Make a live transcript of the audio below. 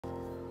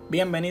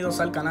Bienvenidos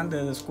al canal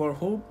de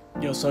thesquarehoop,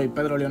 yo soy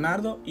Pedro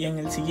Leonardo y en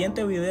el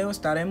siguiente video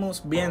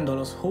estaremos viendo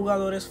los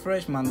jugadores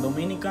freshman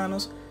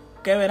dominicanos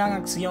que verán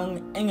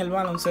acción en el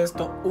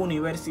baloncesto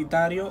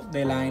universitario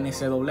de la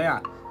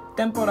NCAA,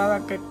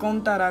 temporada que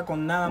contará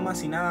con nada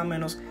más y nada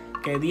menos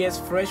que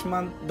 10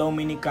 freshman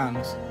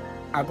dominicanos.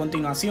 A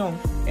continuación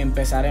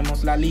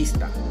empezaremos la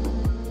lista.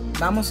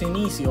 Damos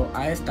inicio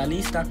a esta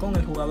lista con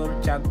el jugador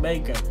Chad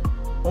Baker,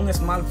 un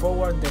small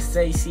forward de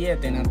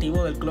 6'7",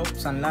 nativo del Club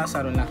San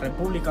Lázaro en la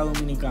República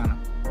Dominicana.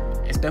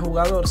 Este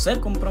jugador se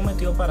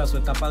comprometió para su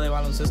etapa de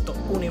baloncesto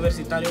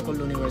universitario con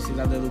la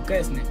Universidad de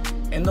Duquesne,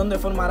 en donde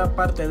formará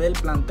parte del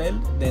plantel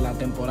de la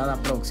temporada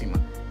próxima.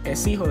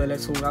 Es hijo del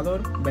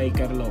exjugador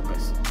Baker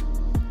López.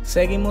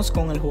 Seguimos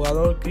con el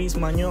jugador Chris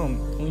Mañón,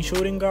 un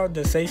shooting guard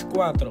de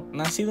 6'4",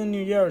 nacido en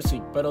New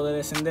Jersey, pero de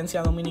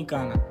descendencia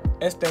dominicana.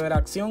 Este verá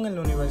acción en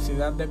la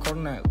Universidad de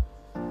Cornell.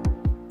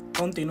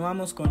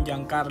 Continuamos con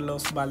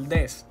Giancarlos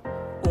Valdés,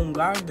 un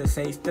guard de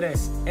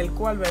 6'3", el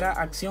cual verá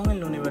acción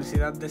en la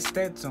Universidad de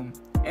Stetson.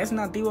 Es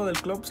nativo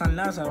del Club San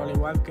Lázaro al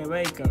igual que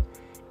Baker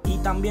y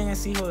también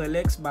es hijo del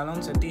ex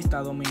baloncetista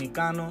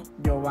dominicano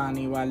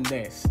Giovanni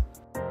Valdés.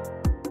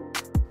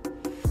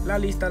 La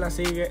lista la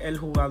sigue el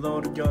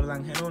jugador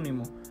Jordan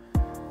Jerónimo,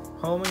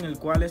 joven el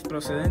cual es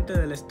procedente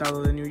del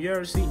estado de New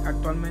Jersey,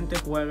 actualmente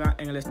juega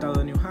en el estado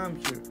de New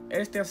Hampshire.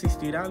 Este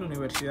asistirá a la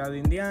Universidad de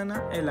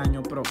Indiana el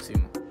año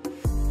próximo.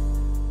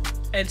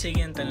 El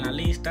siguiente en la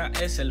lista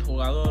es el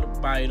jugador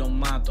Byron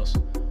Matos,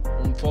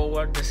 un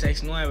forward de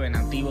 6'9",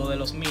 nativo de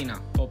Los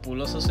Minas,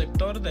 populoso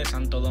sector de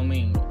Santo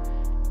Domingo.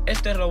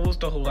 Este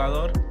robusto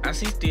jugador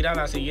asistirá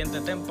la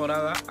siguiente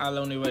temporada a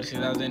la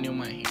Universidad de New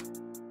México.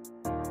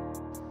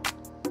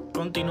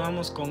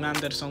 Continuamos con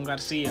Anderson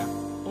García,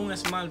 un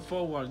small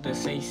forward de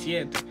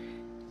 6'7",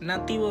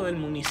 nativo del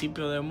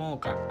municipio de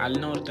Moca, al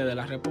norte de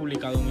la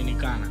República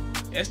Dominicana.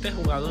 Este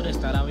jugador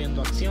estará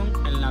viendo acción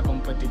en la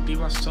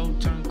competitiva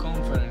Southern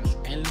Conference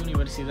en la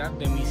Universidad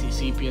de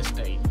Mississippi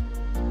State.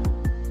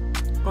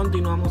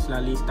 Continuamos la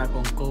lista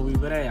con Kobe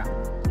Brea,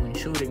 un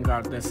shooting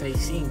guard de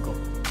 6'5".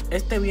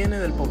 Este viene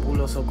del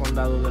populoso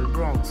condado del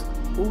Bronx,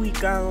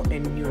 ubicado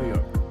en New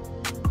York.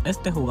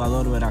 Este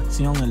jugador verá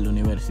acción en la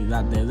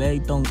Universidad de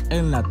Dayton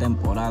en la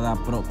temporada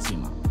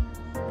próxima.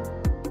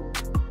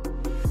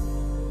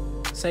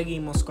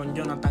 Seguimos con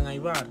Jonathan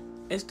Aybar.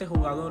 Este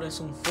jugador es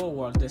un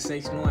forward de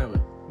 6'9",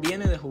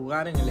 viene de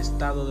jugar en el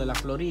estado de la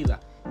Florida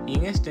y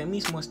en este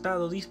mismo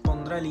estado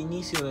dispondrá el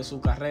inicio de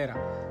su carrera,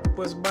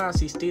 pues va a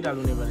asistir a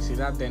la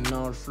Universidad de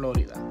North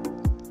Florida.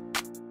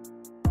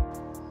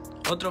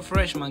 Otro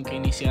freshman que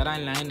iniciará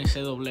en la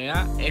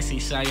NCAA es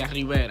Isaiah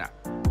Rivera,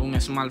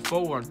 un small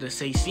forward de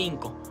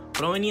 6'5",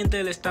 proveniente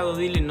del estado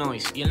de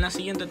Illinois y en la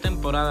siguiente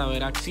temporada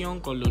verá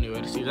acción con la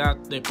Universidad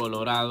de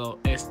Colorado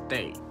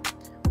State.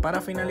 Para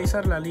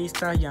finalizar la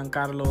lista,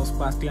 Giancarlos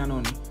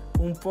Bastianoni,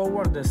 un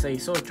forward de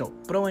 6'8",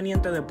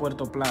 proveniente de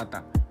Puerto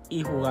Plata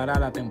y jugará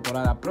la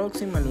temporada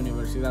próxima en la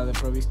Universidad de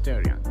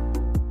Presbyterian.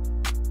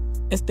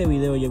 Este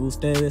video llegó a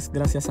ustedes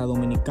gracias a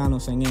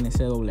Dominicanos en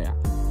NCAA.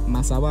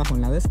 Más abajo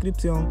en la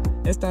descripción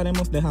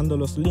estaremos dejando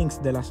los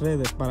links de las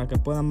redes para que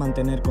puedan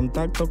mantener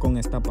contacto con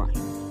esta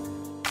página.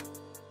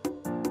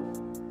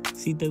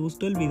 Si te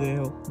gustó el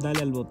video,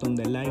 dale al botón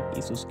de like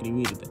y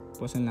suscribirte,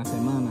 pues en la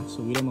semana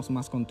subiremos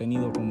más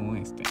contenido como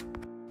este.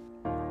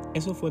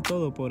 Eso fue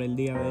todo por el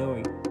día de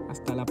hoy.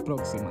 Hasta la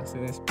próxima. Se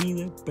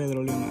despide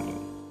Pedro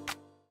Leonardo.